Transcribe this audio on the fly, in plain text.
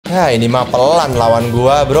Ya ini mah pelan lawan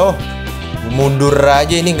gua, bro. Mundur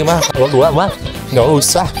aja ini gimana? Gua mah nggak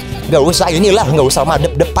usah inilah, nggak usah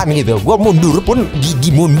madep depan gitu. Gua mundur pun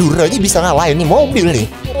gigi mundur aja bisa ngalahin nih mobil nih.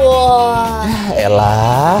 Wah.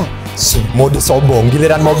 Elah, mode sombong.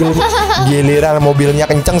 Giliran mobilnya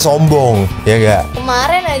kenceng sombong, ya gak?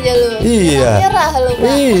 Kemarin aja lu. Iya. Nyerah lu,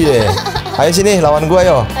 Bang. Iya. Ayo sini lawan gua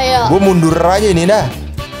yo. Ayo. Gua mundur aja ini dah.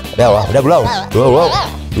 Udah belum? Dua.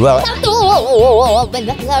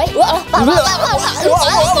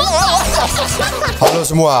 Halo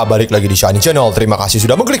semua, balik lagi di Shiny Channel. Terima kasih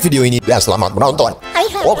sudah mengklik video ini dan selamat menonton.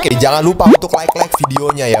 Oke, jangan lupa untuk like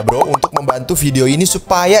videonya ya bro, untuk membantu video ini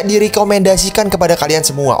supaya direkomendasikan kepada kalian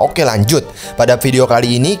semua. Oke, lanjut. Pada video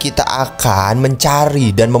kali ini kita akan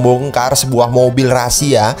mencari dan membongkar sebuah mobil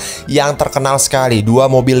rahasia yang terkenal sekali. Dua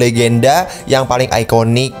mobil legenda yang paling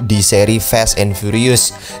ikonik di seri Fast and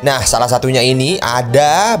Furious. Nah, salah satunya ini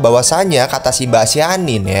ada bahwasannya kata si Mbak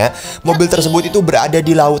Sianin ya, mobil tersebut itu berada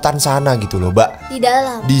di lautan sana gitu loh, Mbak. Di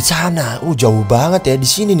dalam. Di sana. Jauh banget ya di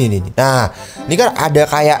sini nih. Nah, ini kan ada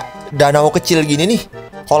kayak danau kecil gini nih.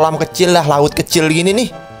 Kolam kecil lah, laut kecil gini nih.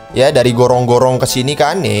 Ya, dari gorong-gorong ke sini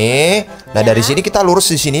kan nih. Nah, dari sini kita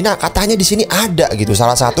lurus di sini. Nah, katanya di sini ada gitu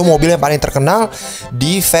salah satu mobil yang paling terkenal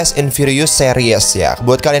di Fast and Furious series ya.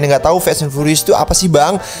 Buat kalian yang nggak tahu Fast and Furious itu apa sih,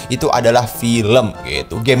 Bang? Itu adalah film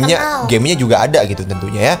gitu. Gamenya juga ada gitu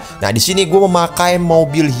tentunya ya. Nah, di sini gue memakai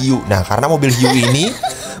mobil hiu. Nah, karena mobil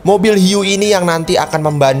hiu ini yang nanti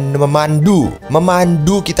akan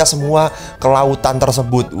memandu kita semua ke lautan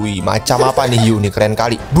tersebut. Wih, macam apa nih hiu nih, keren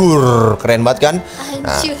kali. Keren banget kan?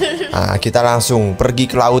 Nah, kita langsung pergi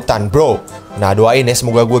ke lautan, bro. Nah, doain ya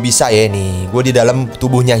semoga gue bisa ya nih. Gue di dalam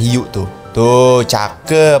tubuhnya hiu tuh. Tuh,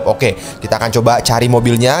 cakep. Oke, kita akan coba cari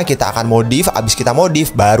mobilnya. Kita akan modif. Abis kita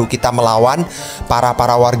modif, baru kita melawan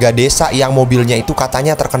para warga desa yang mobilnya itu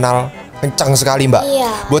katanya terkenal kencang sekali, Mbak.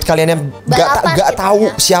 Iya. Buat kalian yang gak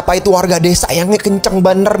tahu siapa itu warga desa yang kencang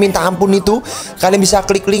bener minta ampun itu, kalian bisa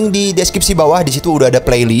klik link di deskripsi bawah. Di situ udah ada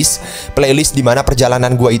playlist di mana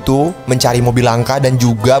perjalanan gua itu mencari mobil langka dan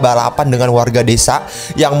juga balapan dengan warga desa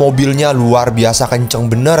yang mobilnya luar biasa kenceng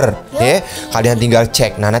bener. Ya, kalian tinggal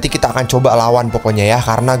cek. Nah, nanti kita akan coba lawan pokoknya ya,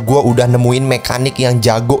 karena gua udah nemuin mekanik yang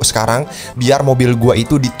jago sekarang biar mobil gua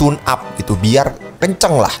itu di tune up gitu, biar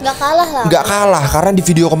kenceng lah. Gak kalah karena di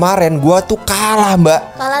video kemarin gua tuh kalah, Mbak.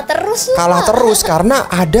 Kalah terus karena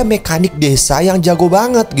ada mekanik desa yang jago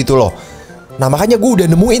banget gitu loh. Nah, makanya gua udah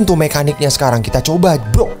nemuin tuh mekaniknya sekarang. Kita coba,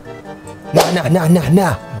 bro. Nah.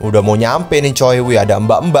 Udah mau nyampe nih coy. Wih, ada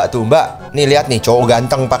mbak-mbak tuh, Mbak. Nih lihat nih cowok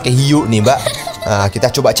ganteng pakai hiu nih, Mbak. Nah, kita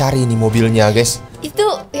coba cari nih mobilnya, guys. Itu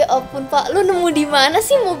ya ampun, Pak. Lu nemu di mana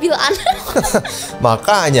sih mobil aneh?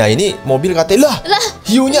 Makanya ini mobil katanya lah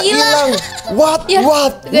hiunya hilang. What?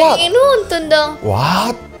 Gak ingin nuntun dong.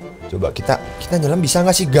 What? Coba kita nyelam bisa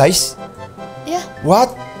nggak sih, guys? Ya.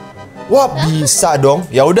 What? Wah, bisa dong.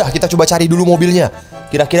 Ya udah, kita coba cari dulu mobilnya.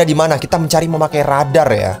 Kira-kira di mana? Kita mencari memakai radar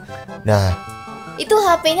ya. Nah, itu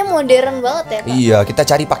HP-nya modern banget ya, Pak? iya, kita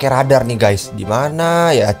cari pakai radar nih, guys. Di mana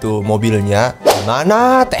ya tuh mobilnya? Di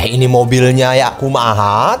mana teh ini mobilnya ya?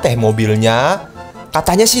 Kumaha teh mobilnya?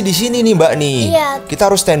 Katanya sih di sini nih, Mbak nih. Iya. Kita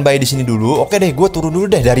harus standby di sini dulu. Oke deh, gue turun dulu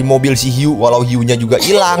deh dari mobil si hiu, walau hiunya juga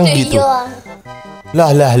hilang gitu. Lah.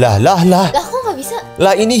 Lah, kok nggak bisa?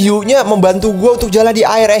 Lah, ini hiunya membantu gue untuk jalan di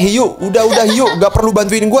air. Hiu, udah hiu, gak perlu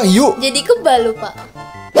bantuin gue, hiu. Jadi kebal lu, Pak.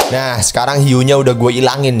 Nah, sekarang hiunya udah gue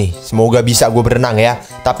ilangin nih. Semoga bisa gue berenang ya.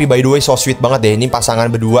 Tapi by the way, so sweet banget deh ini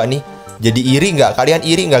pasangan berdua nih. Jadi iri nggak? Kalian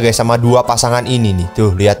iri nggak guys sama dua pasangan ini nih?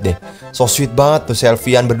 Tuh, lihat deh. So sweet banget tuh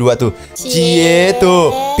selfiean berdua tuh. Cie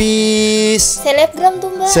tuh. Peace. Selebgram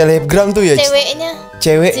tuh, Mbak. Selebgram tuh ya.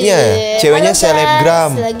 Ceweknya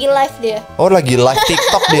selebgram. Lagi live dia. Oh, lagi live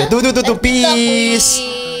TikTok dia. Tuh. Peace.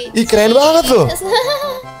 Ih, keren banget loh.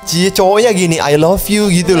 Cie, cowoknya gini, I love you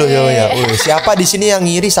gitu loh cowoknya. Siapa di sini yang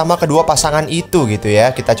ngiri sama kedua pasangan itu gitu ya?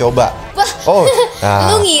 Kita coba. Oh, nah,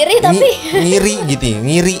 lu ngiri tapi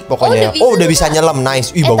ngiri pokoknya. Udah bisa nyelam, nice.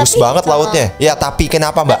 Bagus banget lautnya. Ya, tapi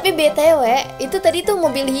kenapa, Mbak? Tapi BTW, itu tadi tuh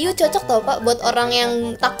mobil hiu cocok tau, Pak, buat orang yang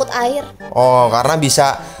takut air. Oh, karena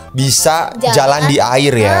bisa jalan di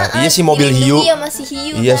air ya. Iya sih mobil hiu.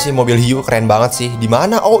 Iya sih mobil hiu keren banget sih. Di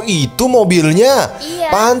mana? Oh, itu mobilnya. Iya.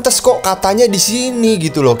 Pantes kok katanya di sini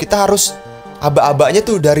gitu loh. Kita harus aba-abanya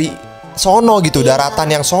tuh dari sono gitu, daratan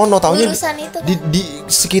yang sono. Taunya di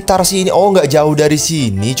sekitar sini. Oh, nggak jauh dari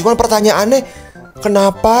sini. Cuman pertanyaannya,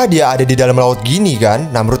 kenapa dia ada di dalam laut gini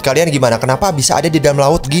kan? Nah, menurut kalian gimana? Kenapa bisa ada di dalam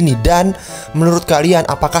laut gini? Dan menurut kalian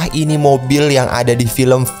apakah ini mobil yang ada di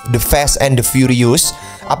film The Fast and the Furious?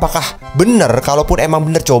 Apakah bener? Kalaupun emang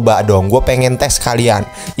bener, coba dong, gue pengen tes kalian.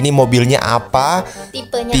 Ini mobilnya apa?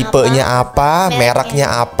 Tipenya apa?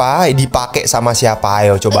 Mereknya apa? Dipakai sama siapa?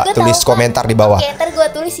 Ayo coba tulis komentar di bawah. Oke, ntar gue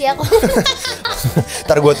tulis ya.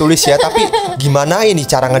 Ntar gue tulis ya. Tapi gimana ini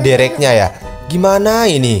cara ngedereknya ya? Gimana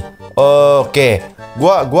ini? Oke,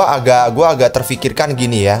 gua agak terfikirkan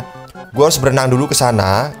gini ya. Gua harus berenang dulu ke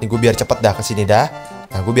sana. Nih gue biar cepet dah ke sini dah.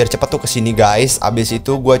 Nah, gue biar cepet tuh kesini guys. Abis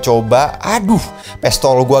itu gue coba, aduh,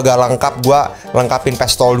 pistol gue gak lengkap. Gue lengkapin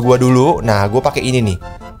pistol gue dulu. Nah, gue pakai ini nih.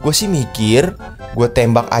 Gue sih mikir, gue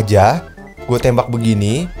tembak aja. Gue tembak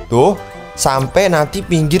begini, tuh, sampai nanti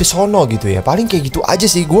pinggir sono gitu ya. Paling kayak gitu aja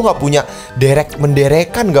sih. Gue gak punya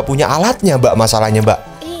menderekan, gak punya alatnya, Mbak. Masalahnya, Mbak.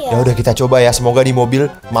 Ya udah kita coba ya. Semoga di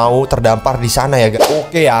mobil mau terdampar di sana ya, guys.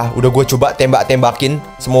 Oke ya, udah gue coba tembak-tembakin.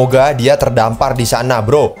 Semoga dia terdampar di sana,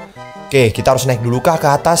 bro. Oke, kita harus naik dulu kah ke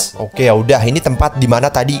atas? Oke, ya udah. Ini tempat di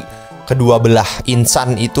mana tadi kedua belah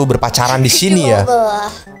insan itu berpacaran di sini ya.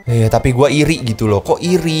 Tapi gue iri gitu loh. Kok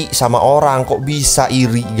iri sama orang? Kok bisa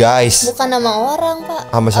iri, guys? Bukan sama orang,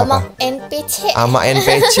 Pak. Sama siapa? Sama NPC. Sama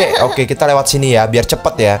NPC. Oke, kita lewat sini ya, biar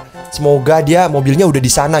cepet ya. Semoga dia mobilnya udah di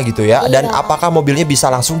sana gitu ya. Iya. Dan apakah mobilnya bisa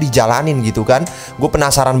langsung dijalanin gitu kan? Gue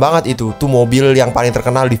penasaran banget itu. Tuh mobil yang paling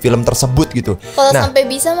terkenal di film tersebut gitu. Kalau sampai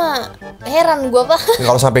bisa mah heran gue, Pak.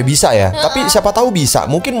 Kalau sampai bisa ya. Tapi siapa tahu bisa.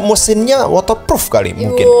 Mungkin mesinnya waterproof kali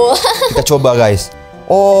mungkin. Kita coba guys.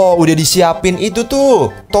 Oh, udah disiapin itu tuh.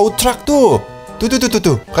 Tow truck tuh.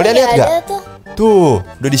 Tuh. Kalian lihat gak? Tuh,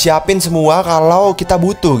 udah disiapin semua kalau kita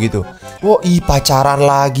butuh gitu. Oh, pacaran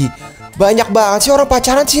lagi. Banyak banget sih orang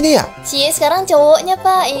pacaran sini ya. Cie, sekarang cowoknya,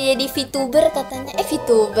 Pak, jadi VTuber katanya.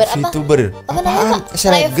 VTuber apa? VTuber. Apa namanya, Pak?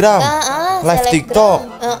 Selebgram. Live TikTok.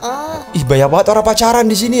 Banyak banget orang pacaran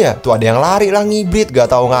di sini ya. Tuh ada yang lari lah, ngibrit,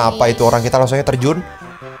 gak tahu ngapa itu orang. Kita langsungnya terjun.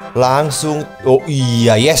 Langsung. Oh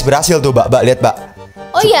iya, yes, berhasil tuh, Mbak. Lihat, Mbak.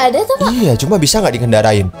 Oh iya, ada tuh, Pak. Iya, cuma bisa nggak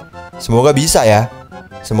dikendarain. Semoga bisa ya.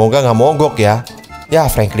 Semoga nggak mogok ya. Ya,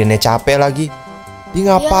 Franklinnya capek lagi. Dia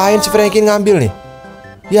ngapain si Franklin ngambil nih?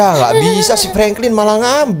 Ya nggak bisa si Franklin malah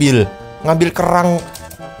ngambil kerang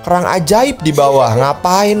ajaib di bawah.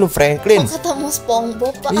 Ngapain lu Franklin? Mau ketemu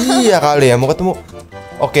SpongeBob, Pak. Iya kali ya, mau ketemu.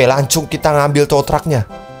 Oke, langsung kita ngambil tow trucknya.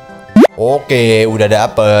 Oke, udah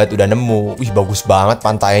dapet, udah nemu. Wih, bagus banget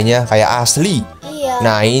pantainya, kayak asli. Iya.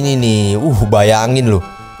 Nah ini nih, bayangin loh.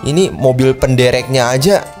 Ini mobil pendereknya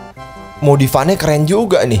aja modifannya keren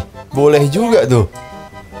juga nih. Boleh juga tuh.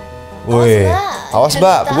 Woi, awas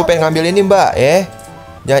Mbak, gue pengen ngambil ini Mbak ya.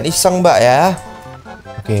 Jangan iseng Mbak ya.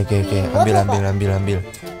 Oke. Ambil.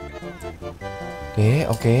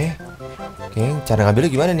 Oke. Cara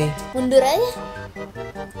ngambilnya gimana nih? Mundur aja.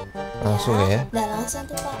 Langsung ya. Udah langsung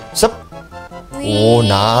tuh, Pak. Sep. Oh,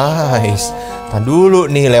 nice. Tahan dulu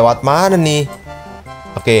nih, lewat mana nih?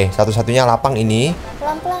 Oke, satu-satunya lapang ini.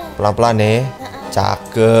 Pelan-pelan nih.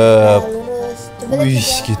 Cakep. Wih,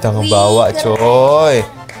 kita ngebawa coy.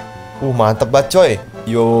 Mantep banget coy.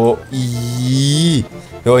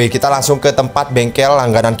 Yoi, kita langsung ke tempat bengkel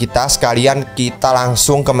langganan kita. Sekalian kita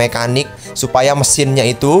langsung ke mekanik supaya mesinnya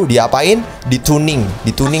itu diapain? Dituning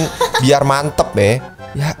biar mantep ya.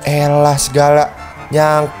 Ya elah, segala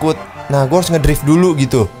nyangkut. Nah, gue harus ngedrift dulu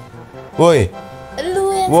gitu. Woi.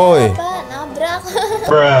 Lu yang salah, Pak, nabrak.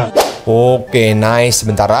 Oke, nice.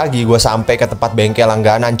 Sebentar lagi gue sampai ke tempat bengkel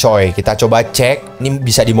langganan coy. Kita coba cek ini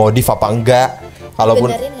bisa dimodif apa enggak.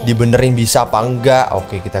 Kalaupun dibenerin bisa apa enggak.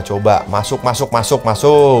 Oke, kita coba. Masuk. What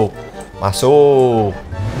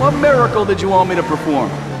miracle did you want me to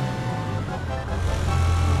perform?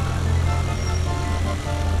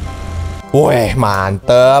 Weh,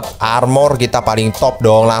 mantep. Armor kita paling top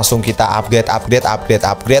dong. Langsung kita upgrade.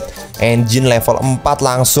 Engine level 4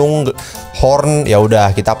 langsung. Horn ya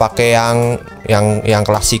udah kita pakai yang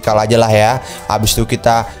klasikal aja lah ya. Habis itu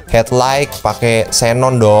kita headlight pakai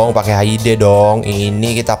xenon dong, pakai HID dong.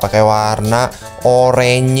 Ini kita pakai warna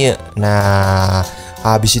oranye. Nah,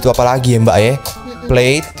 habis itu apa lagi ya Mbak ya?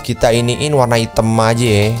 Plate kita iniin warna hitam aja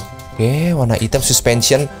ya. Oke, warna hitam.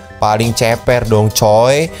 Suspension paling ceper dong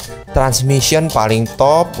coy. Transmission paling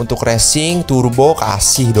top. Untuk racing turbo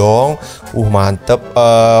kasih dong. Mantep.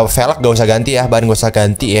 Velg gak usah ganti ya, ban gak usah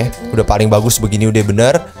ganti ya. Udah paling bagus begini, udah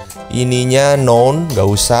bener. Ininya non gak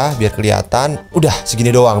usah biar kelihatan. Udah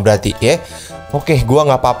segini doang berarti ya. Oke, gua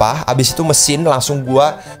nggak apa-apa. Abis itu mesin langsung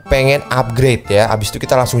gua pengen upgrade ya. Abis itu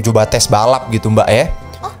kita langsung coba tes balap gitu Mbak ya.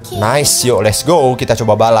 Nice, yuk let's go. Kita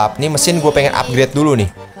coba balap. Nih mesin gue pengen upgrade dulu nih.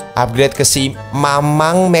 Upgrade ke si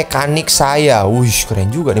mamang mekanik saya. Wih,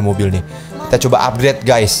 keren juga nih mobil nih. Kita coba upgrade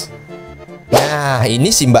guys. Nah,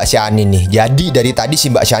 ini si Mbak Shanin nih. Jadi dari tadi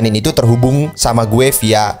si Mbak Shanin itu terhubung sama gue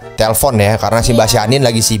via telepon ya, karena si Mbak Shanin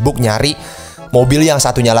lagi sibuk nyari mobil yang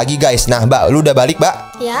satunya lagi guys. Nah Mbak, lu udah balik Mbak?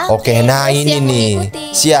 Ya. Oke, nah ini nih.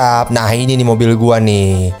 mengikuti. Siap. Nah ini nih mobil gua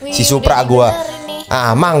nih. Wih, Si Supra udah gua. bener ini.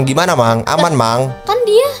 Ah, Mang, gimana Mang? Aman Mang? Kan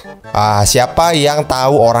dia. Ah, siapa yang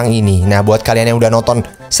tahu orang ini? Nah, buat kalian yang udah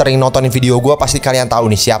sering nontonin video gua, pasti kalian tahu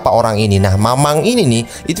nih siapa orang ini. Nah, Mamang ini nih,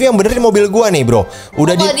 itu yang benerin mobil gua nih, bro.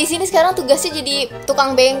 Udah Kalau di sini sekarang tugasnya jadi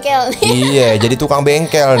tukang bengkel nih. Iya, jadi tukang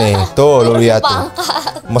bengkel nih. Tuh, lu lihat tuh.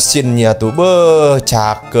 Pangkat. Mesinnya tuh, beh,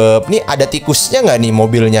 cakep. Nih ada tikusnya nggak nih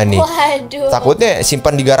mobilnya nih? Waduh. Takutnya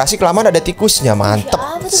simpan di garasi kelamaan ada tikusnya, mantep.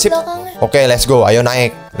 apa tuh Sip. belakangnya? Oke, let's go. Ayo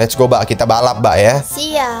naik. Let's go, Mbak. Kita balap, Mbak ya.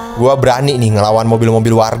 Siap. Gua berani nih ngelawan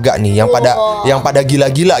mobil-mobil warga nih yang pada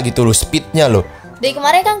gila-gila gitu loh, speednya loh. Dari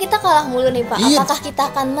kemarin kan kita kalah mulu nih Pak. Iya. Apakah kita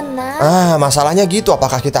akan menang? Ah, masalahnya gitu.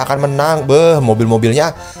 Apakah kita akan menang? Beh,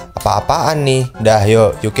 mobil-mobilnya apa-apaan nih? Dah,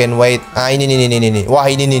 yuk. You can wait. Ah, ini nih. Wah,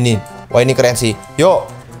 ini nih. Wah, ini keren sih. Yuk.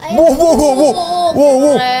 Ayo.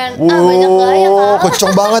 Wuh. Keren. Ah, banyak gaya kalah.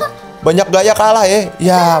 Kenceng banget. Banyak gaya kalah ya.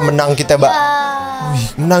 Ya, menang kita, Mbak. Ya. Wih,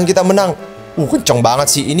 menang kita menang. Kenceng banget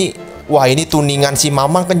sih ini. Wah, ini tuningan si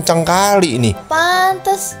Mamang kenceng kali ini.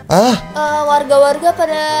 Pantes. Ah, Warga-warga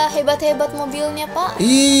pada hebat-hebat mobilnya Pak.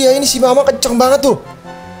 iya ini si Mamang kenceng banget tuh.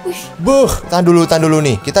 Wih. Buh, tahan dulu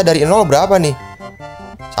nih. Kita dari 0 berapa nih?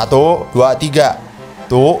 1, 2, 3.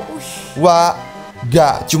 Tuh. Wah,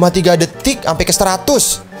 gak. Cuma 3 detik sampai ke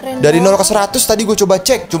 100. Keren Dari 0 ke banget. 100 tadi gue coba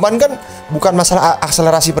cek. Cuman kan bukan masalah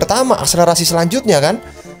akselerasi pertama, akselerasi selanjutnya kan.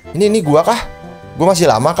 Ini gua kah? Gua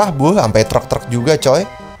masih lama kah? Buh, sampai truk-truk juga coy.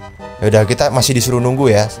 Yaudah, kita masih disuruh nunggu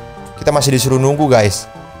ya. Kita masih disuruh nunggu guys.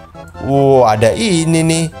 Ada ini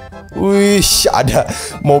nih. Wih, ada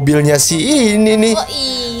mobilnya si ini nih. Oh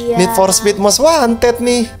iya. Need for Speed Most Wanted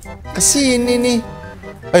nih. Kesini nih.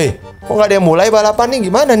 Kok nggak ada yang mulai balapan nih?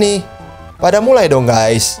 Gimana nih? Pada mulai dong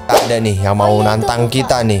guys. Ada nih yang mau Oh, iya, nantang tuh,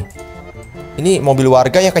 kita nih. Ini mobil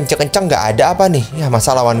warga yang kenceng-kenceng nggak ada apa nih? Ya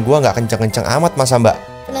masa lawan gua nggak kenceng-kenceng amat masa Mbak?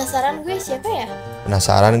 Penasaran gue siapa ya?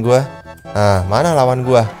 Penasaran gua. Nah, mana lawan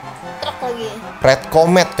gua? Truk lagi. Red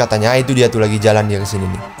Comet katanya. Itu dia tuh lagi jalan dia ke sini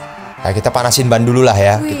nih. Nah, kita panasin ban dulu lah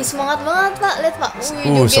ya. Wih, semangat banget Pak. Lihat Pak. Wih,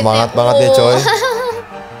 jogetnya. Semangat banget ya coy.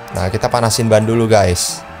 Nah, kita panasin ban dulu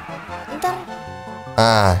guys. Ntar.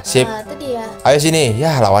 Ah, sip. Nah, itu dia. Ayo sini.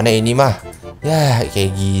 Ya, lawannya ini mah. Ya, kayak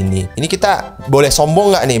gini. Ini kita boleh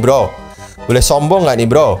sombong nggak nih, bro? Boleh sombong nggak nih,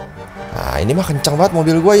 bro? Nah, ini mah kencang banget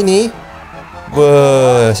mobil gue ini.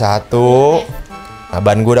 Satu. Nah,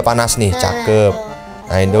 ban gue udah panas nih, cakep.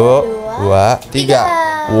 Nah, itu 2, 3.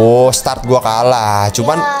 Wow, start gue kalah.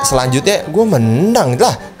 Cuman selanjutnya gue menang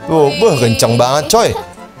lah. Tuh, kenceng banget, coy.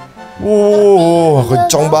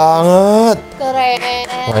 Kenceng banget. Keren.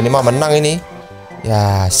 Wah, ini mah menang ini.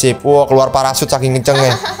 Ya, sip. Keluar parasut saking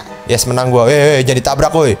kencengnya. Yes, menang gue. Jangan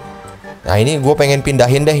ditabrak, woi. Nah, ini gue pengen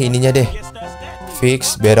pindahin deh ininya deh.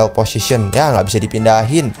 Fix barrel position. Ya, nggak bisa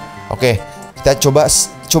dipindahin. Oke, kita coba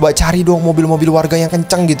cari dong mobil-mobil warga yang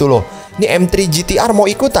kenceng gitu loh. Ini M3 GTR mau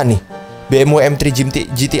ikutan nih. BMW M3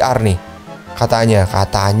 GTR nih. Katanya.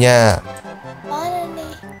 Mana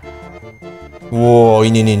nih? Wow,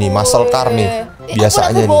 ini nih muscle car nih.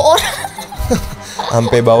 Biasanya nih. Orang.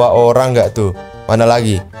 Sampai bawa orang nggak tuh? Mana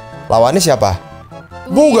lagi? Lawannya siapa?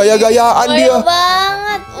 Gaya-gayaan dia.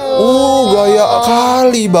 Banget. Gaya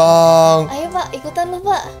kali, Bang. Ayo Pak, ikutan lu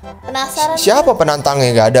Pak. Penasaran. Siapa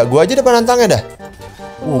penantangnya? Gak ada. Gua aja deh penantangnya dah.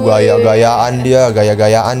 Gaya-gayaan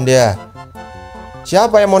dia.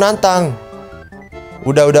 Siapa yang mau nantang?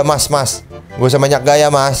 Udah Mas. Gak usah banyak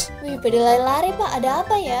gaya, Mas. Wih, pada lari-lari Pak. Ada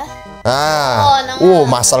apa ya?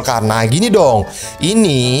 Muscle car. Nah, gini dong.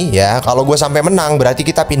 Ini ya, kalau gue sampai menang berarti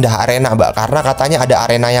kita pindah arena, Mbak. Karena katanya ada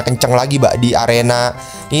arena yang kenceng lagi, Mbak. Di arena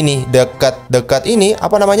ini dekat ini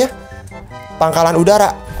apa namanya? Pangkalan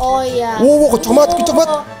udara. Oh iya. Kenceng banget. Kenceng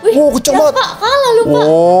banget. Pak, kalah lu Pak.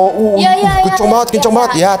 Kenceng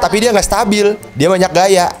banget. Ya, tapi dia nggak stabil. Dia banyak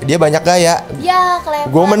gaya. Ya, kelewat.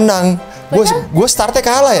 Gue menang. Gue startnya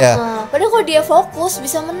kalah ya. Padahal kalau dia fokus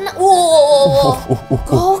bisa menang.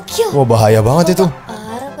 Gokil. Wah, bahaya banget itu.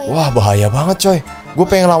 Parah, Pak. Wah, bahaya banget coy. Gue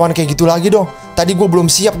pengen lawan kayak gitu lagi dong. Tadi gue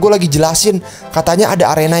belum siap, gue lagi jelasin. Katanya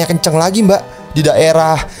ada arena yang kenceng lagi, Mbak. Di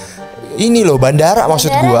daerah ini loh, bandara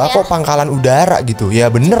maksud gue. Ya? Kok pangkalan udara gitu.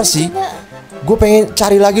 Ya bener sih. Gue pengen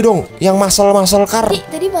cari lagi dong yang muscle car.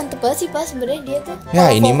 Tadi mantep banget sih Pak sebenarnya dia tuh.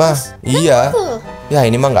 Ya Kalau ini fokus. mah iya. Tuh. Ya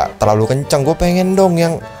ini mah nggak terlalu kenceng. Gue pengen dong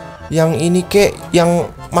yang ini kek yang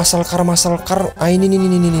muscle car.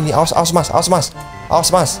 Ini. Awas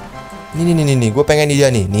mas. Ini gue pengen dia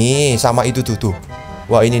nih. Nih sama itu tuh.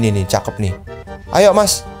 Wah ini nih cakep nih. Ayo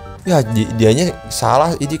mas. Ya dianya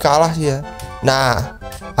salah, ini kalah sih ya. Nah,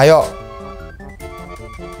 ayo.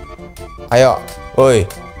 Ayo, woi.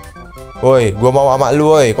 Woi, gua mau sama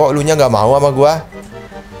lu, woi. Kok lu nya nggak mau sama gua?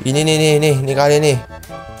 Ini nih kali nih.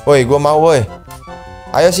 Woi, gua mau, woi.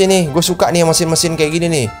 Ayo sini, gue suka nih mesin-mesin kayak gini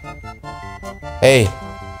nih.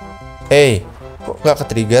 Hey, kok nggak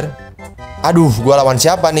ke-trigger? Aduh, gua lawan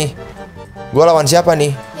siapa nih?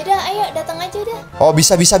 Yaudah, ayo datang aja dah. Oh,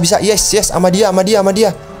 bisa. Yes, sama dia.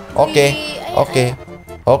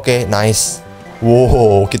 Oke, nice.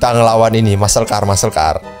 Wow, kita ngelawan ini muscle car.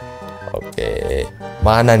 Oke.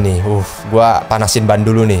 Mana nih? Gua panasin ban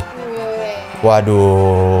dulu nih.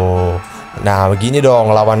 Waduh. Nah, begini dong,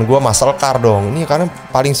 lawan gua muscle car dong. Ini karena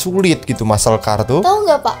paling sulit gitu muscle car tuh. Tahu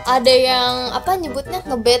nggak Pak? Ada yang apa nyebutnya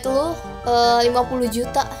ngebet lu 50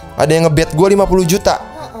 juta. Ada yang ngebet gua 50 juta.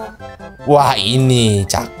 Wah, ini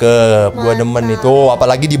cakep. Gua demen itu,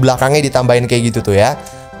 apalagi di belakangnya ditambahin kayak gitu tuh ya.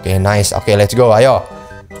 Oke, nice. Oke, let's go. Ayo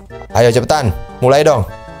cepetan. Mulai dong.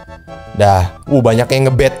 Dah. Banyak yang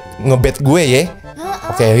ngebet gue ya.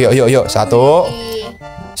 Oke, yuk. Satu,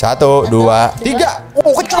 dua, tiga.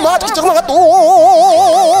 Kenceng banget.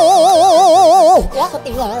 Ya,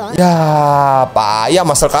 ketinggalan. Ya, payah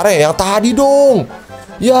muscle car yang tadi dong.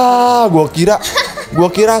 Ya, gua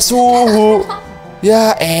kira suhu.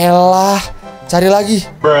 Ya elah, cari lagi.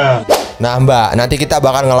 Nah Mbak, nanti kita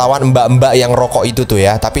bakal ngelawan mbak-mbak yang rokok itu tuh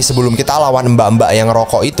ya. Tapi sebelum kita lawan mbak-mbak yang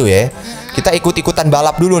rokok itu ya, kita ikut-ikutan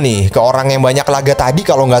balap dulu nih ke orang yang banyak laga tadi.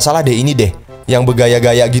 Kalau nggak salah deh ini deh, yang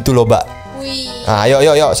bergaya-gaya gitu loh Mbak. Nah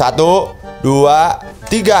yuk, 1, 2,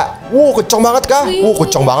 3. Kenceng banget kah?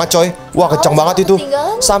 Kenceng banget coy. Wah kenceng banget itu.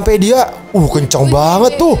 Sampai dia, kenceng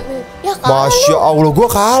banget tuh. Masya Allah, gue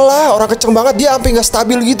kalah. Orang kenceng banget, dia sampai nggak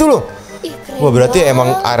stabil gitu loh. Wah berarti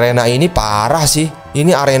emang arena ini parah sih. Ini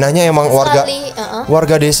arenanya emang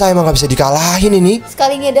warga desa emang nggak bisa dikalahin ini.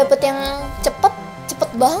 Sekalinya dapet yang cepet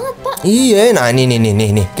banget Pak. Iya, nah ini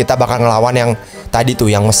nih. Kita bakal ngelawan yang tadi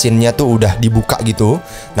tuh, yang mesinnya tuh udah dibuka gitu.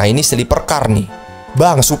 Nah ini sleeper car nih.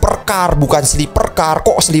 Bang, supercar bukan sleeper car.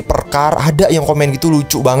 Kok sleeper car? Ada yang komen gitu,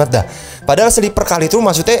 lucu banget dah. Padahal sleeper car itu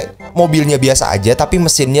maksudnya mobilnya biasa aja, tapi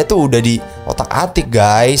mesinnya tuh udah di otak-atik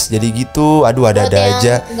guys. Jadi gitu, aduh ada-ada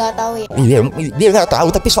aja. Nggak tahu ya. Dia nggak tahu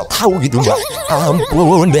tapi sok tahu gitu Mbak.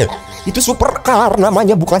 Ampun deh. Itu supercar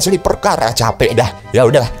namanya, bukan sleeper car. Capek dah. Ya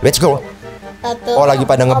udah, let's go. Oh lagi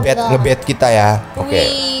pada ngebet kita ya. Oke.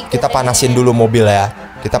 Kita panasin dulu mobil ya.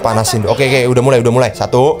 Kita panasin. Oke, udah mulai. 1, 2,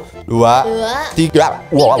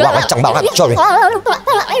 3. Wah, kenceng banget coy.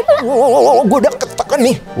 Gue udah ketekan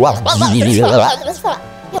nih. Wah, gila.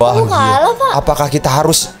 Wah, kalah, Pak. Apakah kita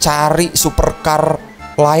harus cari supercar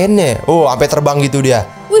lainnya? Sampai terbang gitu dia.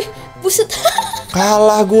 Wih, buset.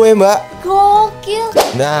 Kalah gue, Mbak. Gokil.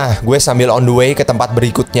 Nah, gue sambil on the way ke tempat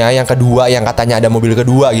berikutnya, yang kedua, yang katanya ada mobil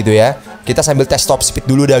kedua gitu ya. Kita sambil tes top speed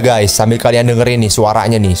dulu dah guys. Sambil kalian dengerin nih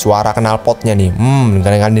suaranya nih, suara knalpotnya nih.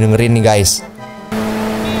 Kalian dengerin nih guys.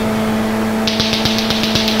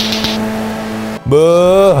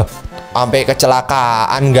 Sampai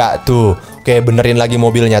kecelakaan nggak tuh? Oke, benerin lagi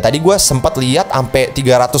mobilnya. Tadi gue sempat lihat sampai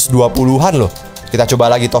 320-an loh. Kita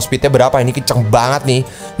coba lagi top speednya berapa. Ini kenceng banget nih.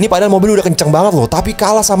 Ini padahal mobil udah kenceng banget loh, tapi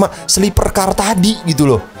kalah sama sleeper car tadi gitu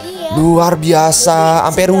loh. Iya. Luar biasa.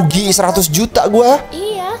 Sampai rugi 100 juta gue.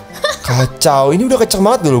 Iya. Kacau. Ini udah kenceng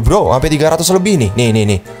banget dulu bro. Sampai 300 lebih nih.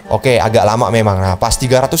 Nih. Oke, agak lama memang. Nah, pas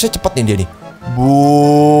 300-nya cepet nih dia nih.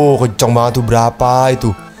 Kenceng banget tuh. Berapa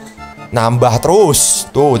itu? Nambah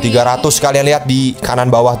terus. Tuh 300, kalian lihat di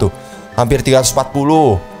kanan bawah tuh. Hampir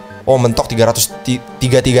 340. Mentok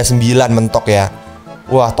 339 mentok ya.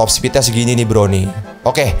 Wah, top speednya segini nih bro nih.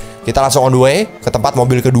 Oke, kita langsung on the way ke tempat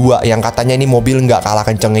mobil kedua. Yang katanya ini mobil nggak kalah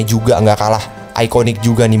kencengnya juga, nggak kalah ikonik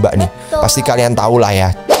juga nih mbak nih. Pasti kalian tahu lah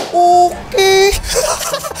ya. Oke.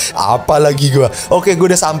 Apalagi gue. Oke, gue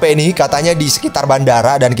udah sampai nih. Katanya di sekitar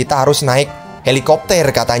bandara dan kita harus naik helikopter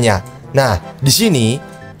katanya. Nah, di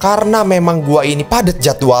sini karena memang gua ini padat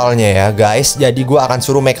jadwalnya ya guys, jadi gua akan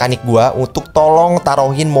suruh mekanik gua untuk tolong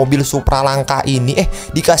taruhin mobil Supra Langka ini.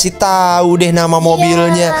 Dikasih tahu deh nama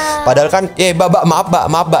mobilnya. Padahal kan,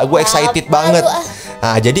 maaf mbak, gue excited banget.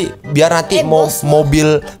 Nah, jadi biar nanti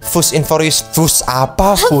mobil Fast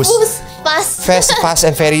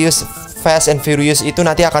and Furious itu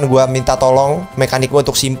nanti akan gua minta tolong mekanik gua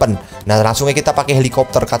untuk simpen. Nah, langsungnya kita pakai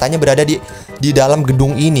helikopter. Katanya berada di dalam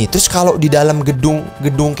gedung ini. Terus kalau di dalam gedung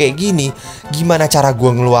kayak gini, gimana cara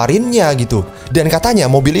gua ngeluarinnya gitu? Dan katanya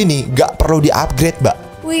mobil ini gak perlu di-upgrade,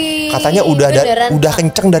 Mbak. Wih, katanya udah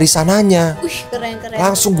kenceng dari sananya. Wih, keren.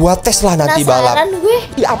 Langsung gua tes lah nanti balap. Gue.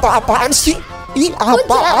 Apa-apaan sih?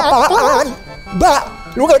 Apa-apaan? Mbak,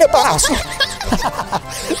 lu gak ada pas.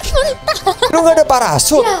 Lu nggak ada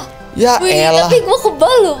parasut? Ya Wih, elah. tapi gue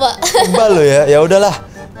kebal loh pak. Kebal lo ya. Ya udahlah.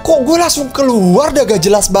 Kok gue langsung keluar dah, gak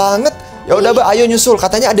jelas banget. Ya udah Mbak, ayo nyusul.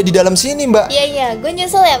 Katanya ada di dalam sini Mbak. Iya, gue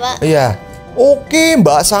nyusul ya pak. Iya. Oke,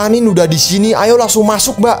 Mbak Sanin udah di sini. Ayo langsung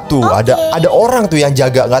masuk Mbak. Tuh ada orang tuh yang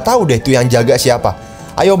jaga. Nggak tahu deh tuh yang jaga siapa.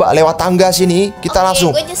 Ayo Mbak, lewat tangga sini. Kita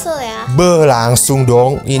langsung. Gue nyusul ya. Langsung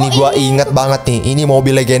dong. Ini gua inget banget nih. Ini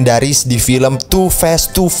mobil legendaris di film Too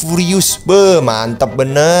Fast Too Furious. Mantep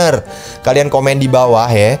bener. Kalian komen di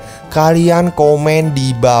bawah ya. Kalian komen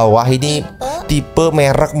di bawah ini tipe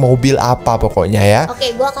merek mobil apa pokoknya ya.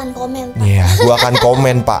 Oke, gue akan komen pak. Iya, gua akan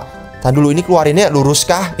komen Pak. Tan dulu ini keluarinnya lurus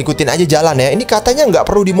kah? Ikutin aja jalan ya. Ini katanya nggak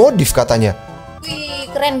perlu dimodif katanya. Wih,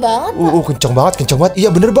 keren banget pak. Kenceng banget, kenceng banget. Iya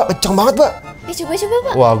bener Mbak, kenceng banget Mbak. Coba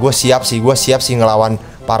pak. Wah, gue siap sih ngelawan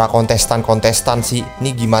para kontestan sih.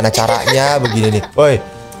 Ini gimana caranya begini nih. Woi,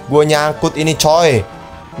 gue nyangkut ini coy.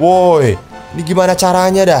 Woi, ini gimana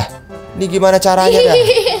caranya dah? Ini gimana caranya dah?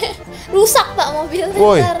 Rusak pak mobilnya.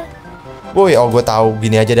 Woi, oh gue tahu.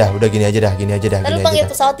 Gini aja dah, udah gini aja dah. Lalu panggil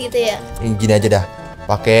pesawat gitu ya? Gini aja dah.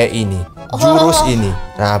 Pakai ini, jurus ini.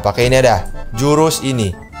 Nah, pakai ini ada jurus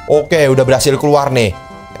ini. Oke, udah berhasil keluar nih.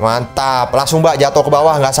 Mantap, langsung Mbak jatuh ke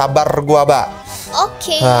bawah. Nggak sabar gua Mbak.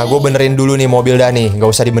 Oke. Nah, gue benerin dulu nih mobil dah nih. Nggak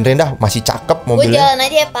usah dibenerin dah, masih cakep mobilnya. Gue jalan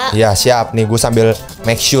aja ya Pak. Ya siap nih, gue sambil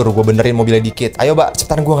make sure gue benerin mobilnya dikit. Ayo Mbak,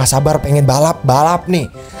 cepetan, gue nggak sabar pengen balap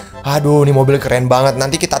nih. Aduh, nih mobil keren banget.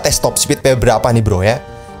 Nanti kita tes top speed berapa nih bro ya.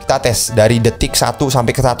 Kita tes dari detik 1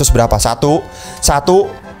 sampai ke 100 berapa? 1,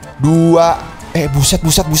 2. Buset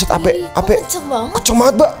ape. Kenceng banget. Kenceng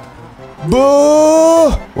banget Mbak.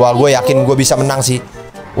 Wah, gue yakin gue bisa menang sih.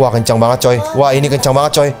 Wah, kenceng banget coy. Wah, ini kenceng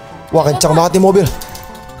banget coy. Wah, kenceng banget nih mobil.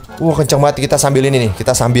 Wah, kenceng banget. Kita sambil ini nih,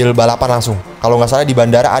 kita sambil balapan langsung. Kalau nggak salah di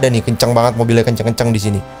bandara ada nih, kenceng banget mobilnya, kenceng-kenceng di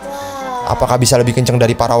sini. Apakah bisa lebih kenceng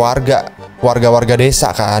dari para warga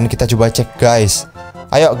desa kan? Kita coba cek guys.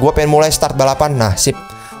 Ayo, gue pengen mulai start balapan. Nah, sip.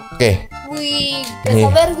 Oke. Wih, Nih,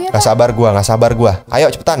 gak sabar gue nggak sabar gue. Ayo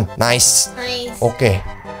cepetan. Nice. Oke,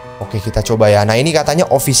 kita coba ya. Nah, ini katanya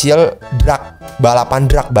official balapan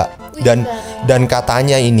drag, Mbak. Dan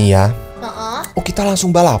katanya ini ya. Oh, kita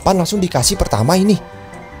langsung balapan, langsung dikasih pertama ini.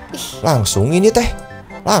 Langsung ini teh.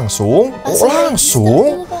 Langsung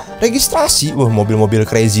registrasi. Wah, mobil-mobil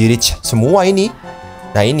crazy rich semua ini.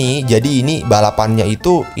 Nah, ini jadi ini balapannya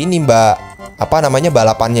itu ini Mbak. Apa namanya,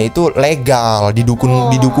 balapannya itu legal,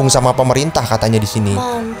 didukung sama pemerintah katanya di sini.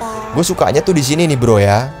 Gue sukanya tuh di sini nih bro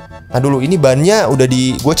ya. Nah dulu ini bannya udah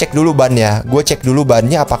gue cek dulu bannya. Gue cek dulu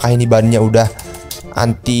bannya, apakah ini bannya udah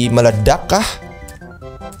anti meledak kah?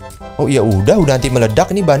 Oh iya udah anti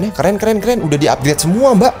meledak nih bannya. Keren. Udah di-upgrade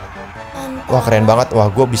semua Mbak. Wah keren banget. Wah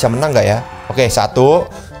gue bisa menang nggak ya? Oke 1,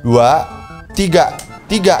 2,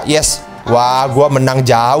 3. Yes. Wah gue menang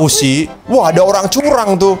jauh sih. Wah ada orang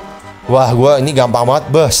curang tuh. Wah, gue ini gampang banget,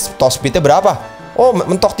 bos. Top speednya berapa? Oh,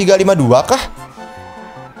 mentok 352 kah?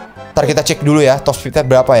 Ntar kita cek dulu ya, top speednya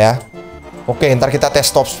berapa ya. Oke, ntar kita tes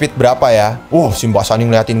top speed berapa ya. Si Mbak Sani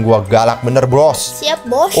ngeliatin gue galak bener, bros. Siap,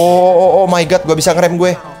 bos. Oh my god, gue bisa ngerem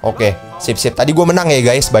gue. Oke, sip. Tadi gue menang ya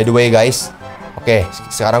guys, by the way guys. Oke,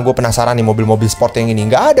 sekarang gue penasaran nih mobil-mobil sport yang ini.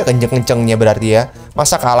 Nggak ada kenceng-kencengnya berarti ya.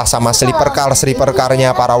 Masa kalah sama sleeper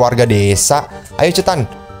car-nya para warga desa. Ayo cetan.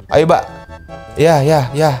 Ayo, Mbak.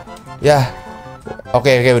 Ya. Oke,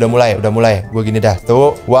 udah mulai. Gue gini dah.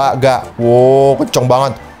 Tuh, wow, kenceng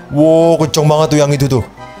banget. Wow, kenceng banget tuh yang itu tuh.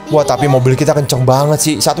 Wah, tapi mobil kita kenceng banget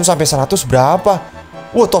sih. 1 sampai 100 berapa?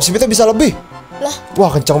 Wah, top speednya bisa lebih. Lah. Wah,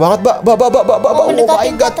 kenceng banget, Mbak. Oh my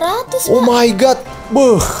god. 400, oh my god.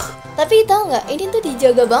 Tapi tahu nggak, ini tuh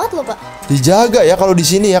dijaga banget loh, Pak. Dijaga ya kalau di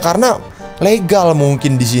sini ya, karena legal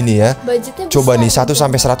mungkin di sini ya. Budgetnya coba nih 1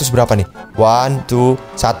 sampai 100 berapa nih? 1,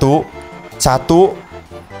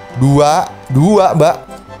 2, 2 Mbak.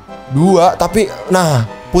 2, tapi nah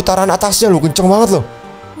putaran atasnya lu kenceng banget loh.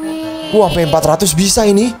 Wah, sampai 400 bisa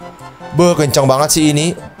ini. Kenceng banget sih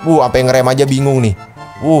ini. Sampai ngerem aja bingung nih.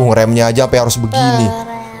 Ngeremnya aja sampai harus begini.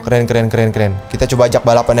 Keren. Kita coba ajak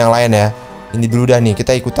balapan yang lain ya. Ini dulu dah nih,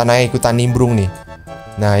 kita ikutan nimbrung nih.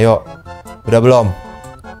 Nah, yuk. Udah belum?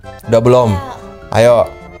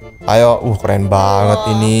 Ayo. Keren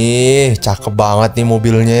banget ini. Cakep banget nih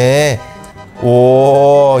mobilnya.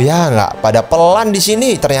 Ya nggak pada pelan di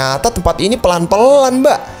sini. Ternyata tempat ini pelan-pelan,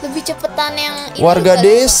 Mbak. Lebih cepetan yang warga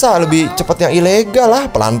desa, lebih cepet yang ilegal lah.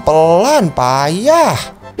 Pelan-pelan, payah.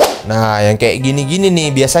 Nah, yang kayak gini-gini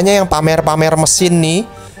nih, biasanya yang pamer-pamer mesin nih,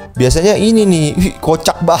 biasanya ini nih,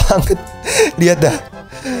 kocak banget. Lihat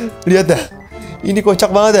dah. Ini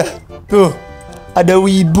kocak banget dah. Tuh, ada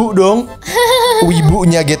wibu dong.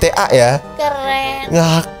 Wibunya GTA ya. Keren.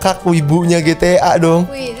 Ngakak wibunya GTA dong.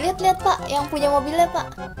 Wih, lihat lihat Pak, yang punya mobilnya Pak.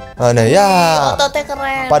 Mana ya? Ototnya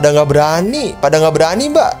keren. Pada nggak berani,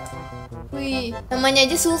 Mbak. Wih, namanya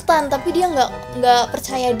aja Sultan, tapi dia nggak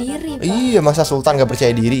percaya diri Pak. Iya, masa Sultan nggak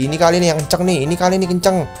percaya diri? Ini kali nih yang kenceng nih, ini kali nih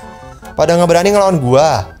kenceng. Pada nggak berani ngelawan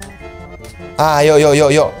gua. Ayo.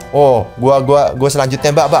 Oh, gua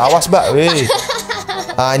selanjutnya Mbak, awas Mbak. Wih.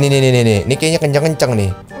 Ini kayaknya kenceng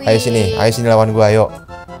nih. Ayo sini lawan gua, ayo.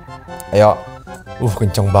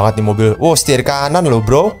 Kenceng banget nih mobil. Setir kanan loh,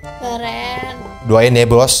 bro. Keren. Doain ya,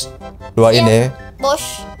 bos. Doain ya.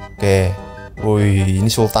 Bos. Oke. Wih, ini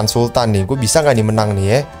Sultan nih. Gue bisa nggak nih menang nih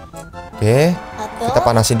ya? Oke. Kita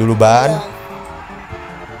panasin dulu ban.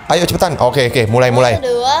 Ayo cepetan. Oke. Mulai. 1,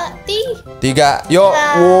 2, 3. Yuk.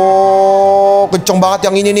 Kenceng banget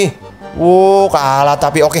yang ini nih. Kalah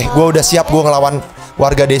tapi oke. Gue udah siap gue ngelawan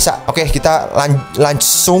warga desa. Oke, kita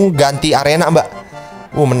langsung ganti arena, Mbak.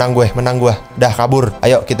 Menang gue. Dah kabur.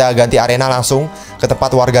 Ayo kita ganti arena langsung ke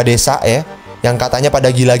tempat warga desa ya. Yang katanya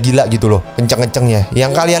pada gila-gila gitu loh, kenceng-kencengnya.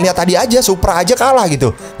 Yang kalian lihat tadi aja, Supra aja kalah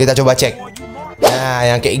gitu. Kita coba cek. Nah,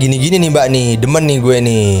 yang kayak gini-gini nih Mbak nih, demen nih gue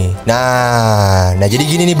nih. Nah jadi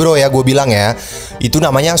gini nih bro ya, gue bilang ya, itu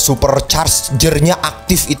namanya superchargernya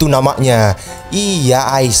aktif itu namanya. Iya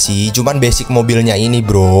IC, cuman basic mobilnya ini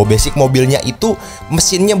bro. Basic mobilnya itu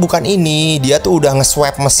mesinnya bukan ini, dia tuh udah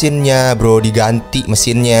nge-swap mesinnya bro, diganti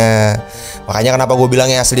mesinnya. Makanya kenapa gue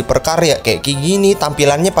bilangnya sleeper car ya, kayak gini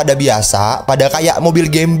tampilannya pada biasa, pada kayak mobil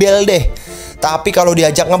gembel deh. Tapi kalau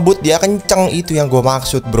diajak ngebut dia kenceng, itu yang gue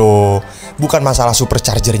maksud bro. Bukan masalah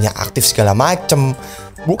superchargernya aktif segala macem.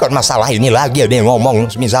 Bukan masalah ini lagi dia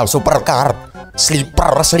ngomong misal supercar,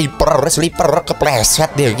 sleeper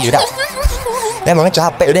kepleset dia gitu. Emang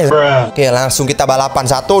capek deh. Oke langsung kita balapan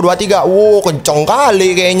 1, 2, 3. Kenceng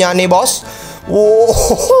kali kayaknya nih bos.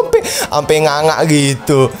 Sampai nganga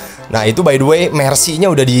gitu. Nah itu by the way Mercy-nya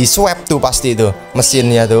udah di swap tuh pasti tuh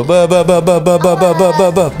mesinnya tuh.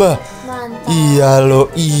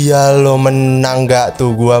 Iya lo menang gak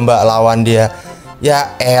tuh gua Mbak lawan dia.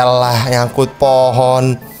 Ya elah nyangkut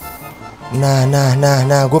pohon. Nah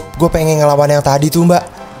gue pengen ngelawan yang tadi tuh Mbak,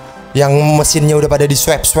 yang mesinnya udah pada di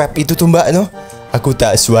swap itu tuh Mbak no. Aku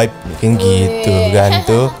tak swipe kayak gitu kan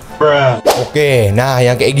tuh. Oke, nah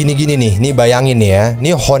yang kayak gini-gini nih. Nih bayangin ya,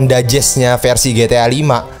 ini Honda Jazz-nya versi GTA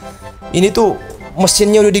 5. Ini tuh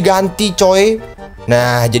mesinnya udah diganti coy.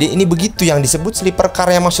 Nah jadi ini begitu yang disebut sleeper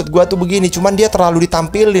car, yang maksud gua tuh begini. Cuman dia terlalu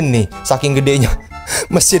ditampilin nih, saking gedenya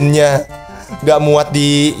mesinnya gak muat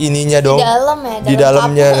di ininya dong. Di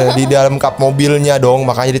dalamnya, di dalam kap mobilnya dong.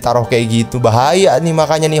 Makanya ditaruh kayak gitu. Bahaya nih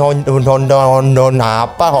makanya nih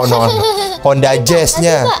Honda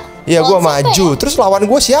Jazz-nya. Iya gua maju. Terus lawan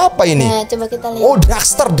gua siapa ini? Nah, coba kita lihat.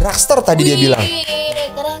 Dragster tadi dia bilang.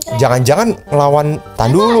 Jangan-jangan ngelawan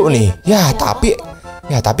dulu nih. Ya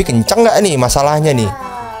tapi kenceng nggak nih masalahnya nih.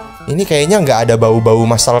 Ini kayaknya nggak ada bau-bau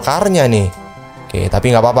muscle car-nya nih. Oke,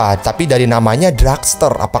 tapi nggak apa-apa. Tapi dari namanya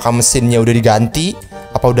dragster, apakah mesinnya udah diganti?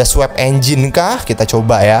 Apa udah swap engine kah? Kita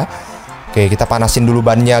coba ya. Oke, kita panasin dulu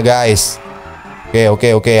bannya guys.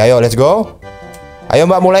 Oke, ayo let's go. Ayo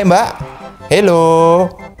Mbak, mulai Mbak.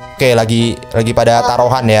 Hello. Oke, lagi pada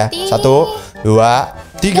taruhan ya. 1,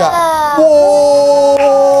 2, 3.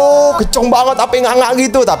 Kenceng banget apa nggak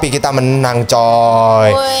gitu, tapi kita menang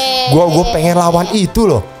coy. Gue pengen lawan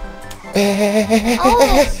itu loh.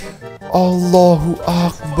 Allahu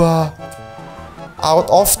Akbar.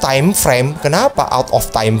 Out of time frame. Kenapa out of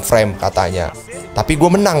time frame katanya? Tapi gue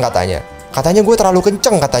menang katanya. Katanya gue terlalu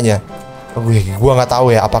kenceng katanya. Gue nggak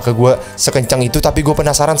tahu ya apakah gue sekenceng itu, tapi gue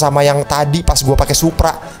penasaran sama yang tadi pas gue pakai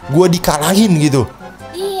Supra, gue dikalahin gitu.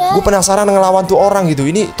 Gue penasaran ngelawan tuh orang gitu.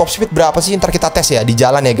 Ini top speed berapa sih? Ntar kita tes ya di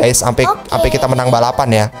jalan ya guys, sampai kita menang balapan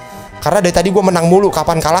ya. Karena dari tadi gue menang mulu,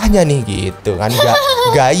 kapan kalahnya nih gitu kan?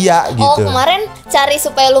 Gaya gitu. Kemarin cari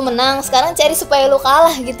supaya lu menang, sekarang cari supaya lu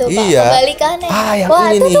kalah gitu Pak. Iya. Kebalikannya. Yang Wah,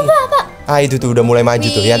 ini itu nih. tuh Pak. Itu tuh udah mulai maju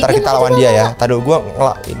tuh. Ya ntar kita lawan dia ya. Tadi gue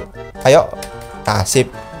ini. Ayo. Nah sip.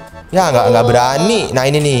 Ya nggak berani. Nah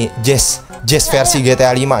ini nih Jazz versi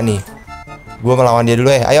GTA 5 nih. Gue melawan dia dulu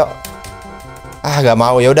ya. Ayo. Gak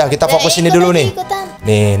mau, ya udah kita fokus ini dulu nih.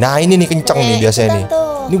 Nih, nah ini nih kenceng nih biasanya nih.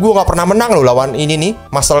 Ini gue nggak pernah menang loh lawan ini nih,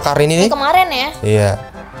 muscle car ini nih. Yang kemarin ya? Iya,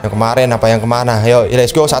 yang kemarin apa yang kemana? Ayo,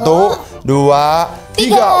 let's go 1, 2,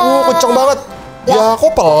 3. Kenceng banget. Ya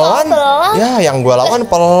kok pelan? Ya yang gue lawan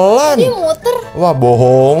pelan. Dia muter. Wah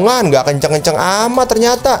bohongan, nggak kenceng-kenceng amat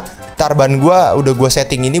ternyata. Ntar ban gue udah gue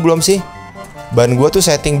setting ini belum sih? Ban gue tuh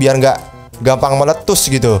setting biar nggak gampang meletus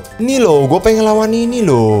gitu. Ini loh, gue pengen lawan ini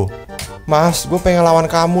loh. Mas, gue pengen lawan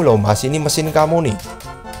kamu loh mas. Ini mesin kamu nih.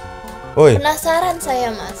 Oi. Penasaran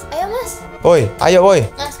saya mas. Ayo mas. Oi, ayo oi.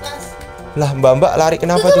 Mas. Lah mbak lari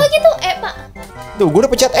kenapa tuh? Lagi tuh, Pak. Tuh, gue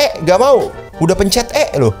udah pencet E, gak mau. Udah pencet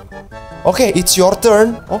E loh. Oke, it's your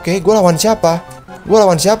turn. Oke, gue lawan siapa?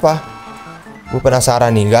 Gue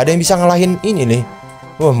penasaran nih, gak ada yang bisa ngalahin ini nih.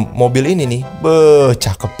 Wah, mobil ini nih. Beuh,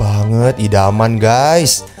 cakep banget, idaman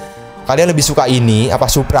guys. Kalian lebih suka ini apa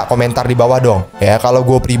Supra? Komentar di bawah dong. Ya, kalau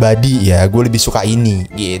gue pribadi ya, gue lebih suka ini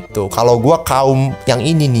gitu. Kalau gue kaum yang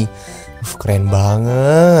ini nih. Keren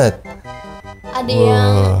banget. Ada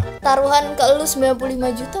yang taruhan ke lu 95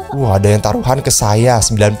 juta Pak. Ada yang taruhan ke saya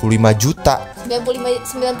 95 juta.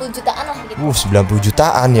 90 jutaan lah gitu. 90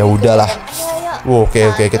 jutaan ya udahlah. Ayo.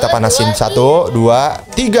 Oke, kita panasin 1, 2,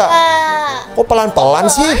 3. Kok pelan-pelan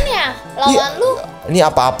sih? Lawan lu. Ini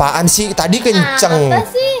apa-apaan sih? Tadi kenceng. Apa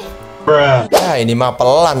sih? Nah, ini mah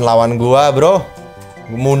pelan lawan gua, bro.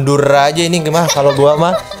 Mundur aja ini gimana kalau gua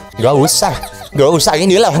mah? Gak usah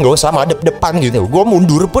inilah, gak usah madep depan gitu. Gua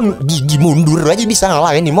mundur pun gigi mundur aja bisa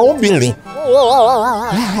ngalahin nih mobil nih.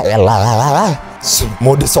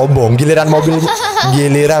 Mode sombong, giliran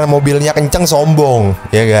mobilnya kenceng sombong,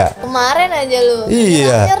 ya gak? Kemarin aja lu.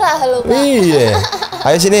 Iya. Nyerah lu, Pak. Iya.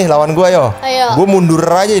 Ayo sini lawan gua yo. Ayo. Gua mundur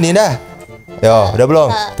aja ini dah. Yo, udah belum?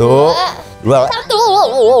 Tuh. 2.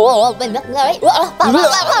 Banyak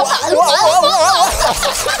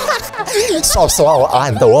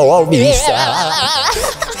So-soan tuh bisa.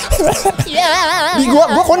 Di gua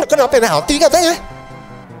kena penalti katanya.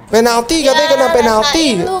 Penalti katanya kena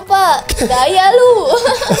penalti. Lu, Pak. Gaya lu.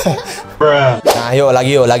 Nah,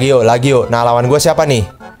 lagi yuk. Nah, lawan gua siapa nih?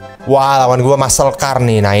 Wah, lawan gua muscle car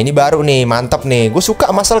nih. Nah, ini baru nih, mantep nih. Gue suka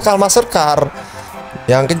muscle car.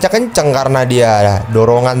 Yang kencang-kencang karena dia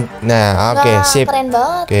dorongan. Nah, oke, sip. Keren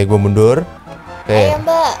banget. Oke, gue mundur. Oke.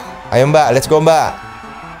 Ayo Mbak, let's go Mbak.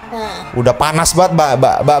 Nah. Udah panas banget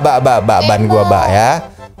Mbak, ban gua Mbak ya.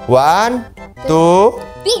 1, 2,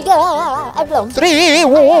 3. Belum. 3.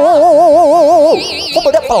 Kok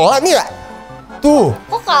pada pelan ya? Tuh.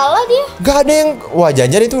 Kok kalah dia? Gak ada yang. Wah,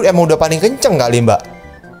 jangan itu emang udah paling kenceng kali Mbak.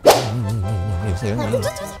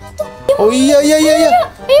 Oh iya.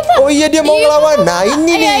 Oh iya, dia mau ngelawan. Nah,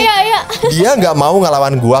 ini nih. Dia nggak mau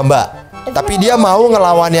ngelawan gua Mbak. Tapi dia mau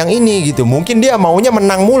ngelawan yang ini gitu. Mungkin dia maunya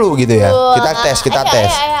menang mulu gitu ya. Kita tes.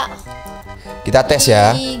 Kita tes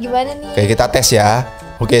ya. Gimana nih? Oke, kita tes ya.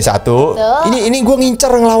 Oke, 1. Ini gue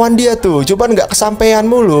ngincer ngelawan dia tuh. Cuman nggak kesampaian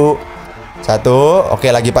mulu. 1.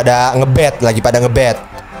 Oke, lagi pada ngebet.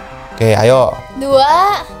 Oke, ayo. 2.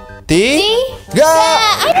 3.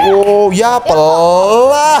 Oh, ya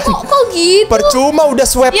pelan. Kok gitu? Percuma udah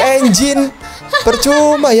swap engine.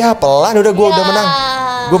 Percuma ya pelan. Udah gue udah menang.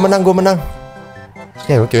 Gue menang.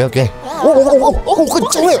 Oke. Oh,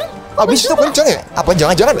 kenceng ya. Abis itu kenceng ya. Apa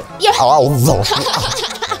jangan-jangan? Allah.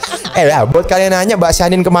 Buat kalian nanya Mbak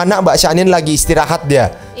Syanin kemana? Mbak Syanin lagi istirahat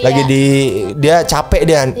dia. Lagi dia capek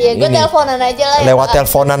dia. Iya, gue teleponan aja lah. Lewat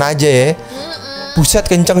teleponan aja ya. Buset,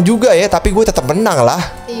 kenceng juga ya, tapi gue tetap menang lah.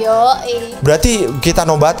 Berarti kita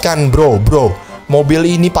nobatkan bro.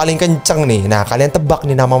 Mobil ini paling kenceng nih. Nah, kalian tebak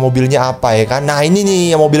nih nama mobilnya apa ya kan? Nah, ini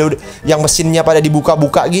nih yang mobil yang mesinnya pada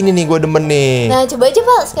dibuka-buka gini nih, gue demen nih. Nah, coba aja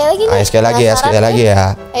Pak, sekali lagi nih. Ayo sekali lagi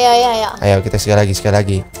ya. Ayo. Ayo kita sekali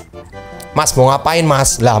lagi. Mas mau ngapain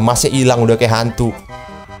Mas? Lah, Masnya hilang udah kayak hantu.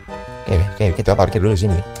 Oke, kita parkir dulu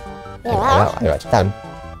sini. Ayo cepetan.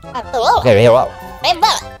 Oke, ayo.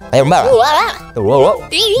 Ayo Mbak. 2,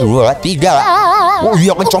 3. Oh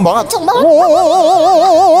iya, kenceng banget.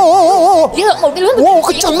 Gila, mobil lu.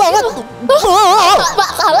 Kenceng banget.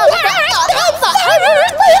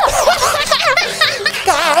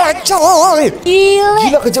 Kalah coy.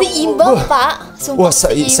 Gila, kenceng. seimbang Pak. Wah,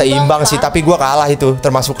 seimbang sih, tapi gua kalah itu,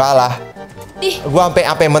 termasuk kalah. Gua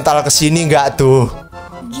sampai mental kesini nggak tuh.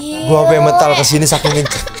 Gua sampai mental kesini saking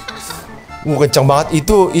kenceng. Kenceng banget.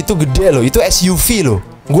 Itu gede loh. Itu SUV loh.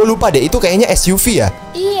 Gue lupa deh, itu kayaknya SUV ya?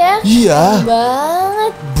 Iya.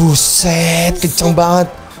 Banget. Buset, kenceng banget.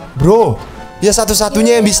 Bro, ya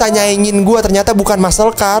satu-satunya yang bisa nyaingin gue ternyata bukan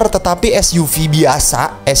muscle car, tetapi SUV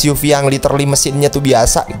biasa. SUV yang literally mesinnya tuh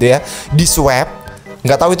biasa gitu ya. Di swap.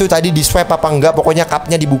 Nggak tahu itu tadi di swap apa enggak. Pokoknya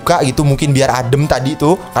kapnya dibuka gitu, mungkin biar adem tadi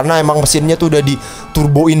tuh. Karena emang mesinnya tuh udah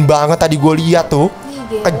diturboin banget tadi gue lihat tuh.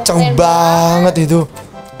 Kenceng banget itu.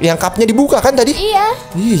 Yang kapnya dibuka kan tadi? Iya.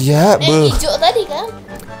 Hijau tadi kan?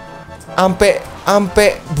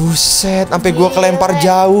 Ampe buset, ampe gua kelempar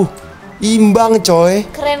jauh. Imbang coy.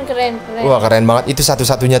 Keren. Wah, keren banget. Itu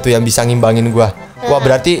satu-satunya tuh yang bisa ngimbangin gua. Wah,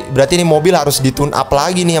 berarti ini mobil harus ditune up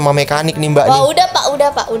lagi nih sama mekanik nih, Mbak nih. Wah, udah Pak,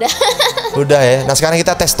 udah. Udah ya. Nah, sekarang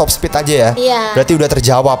kita tes top speed aja ya. Iya. Berarti udah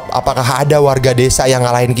terjawab. Apakah ada warga desa yang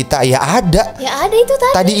ngalahin kita? Ya ada. Ya ada itu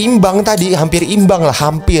tadi. Tadi imbang tadi, hampir imbang lah,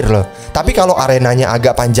 hampir loh. Tapi kalau arenanya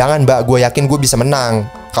agak panjangan, Mbak, gue yakin gue bisa menang.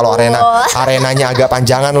 Kalau arenanya agak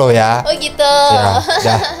panjangan loh ya. Oh gitu. Ya,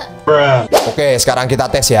 dah. Oke, sekarang kita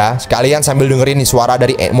tes ya. Sekalian sambil dengerin nih suara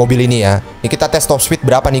dari mobil ini ya. Ini kita tes top speed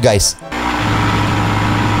berapa nih, guys?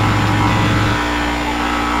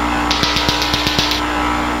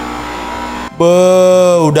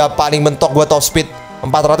 Udah paling mentok gua top speed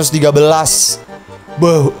 413.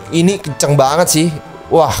 Ini kenceng banget sih.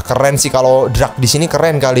 Wah, keren sih kalau drag di sini,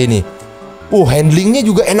 keren kali ini. Handlingnya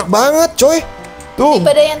juga enak banget, coy. Tuh.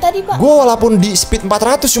 Daripada yang tadi, Pak. Gue walaupun di speed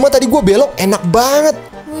 400, cuma tadi gue belok enak banget.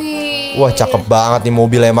 Wih. Wah, cakep banget nih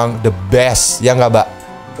mobil, emang the best. Ya nggak, Mbak?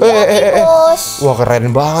 Bos. Wah,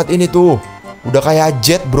 keren banget ini tuh. Udah kayak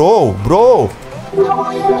jet, bro.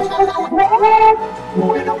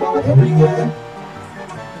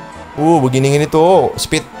 Begini ini tuh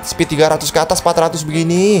speed 300 ke atas, 400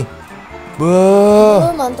 begini.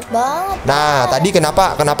 Mantep banget. Nah, tadi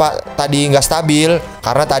kenapa tadi nggak stabil?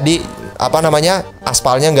 Karena tadi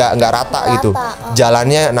aspalnya nggak rata gitu.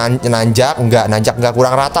 Jalannya nanjak nggak,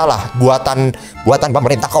 kurang rata lah. Buatan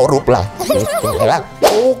pemerintah korup lah.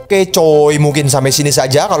 Oke coy, mungkin sampai sini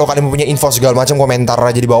saja. Kalau kalian punya info segala macam, komentar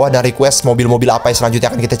aja di bawah, dan request mobil-mobil apa yang selanjutnya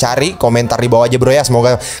akan kita cari, komentar di bawah aja bro ya.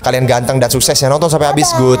 Semoga kalian ganteng dan sukses ya nonton sampai habis.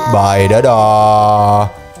 Goodbye,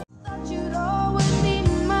 dadah.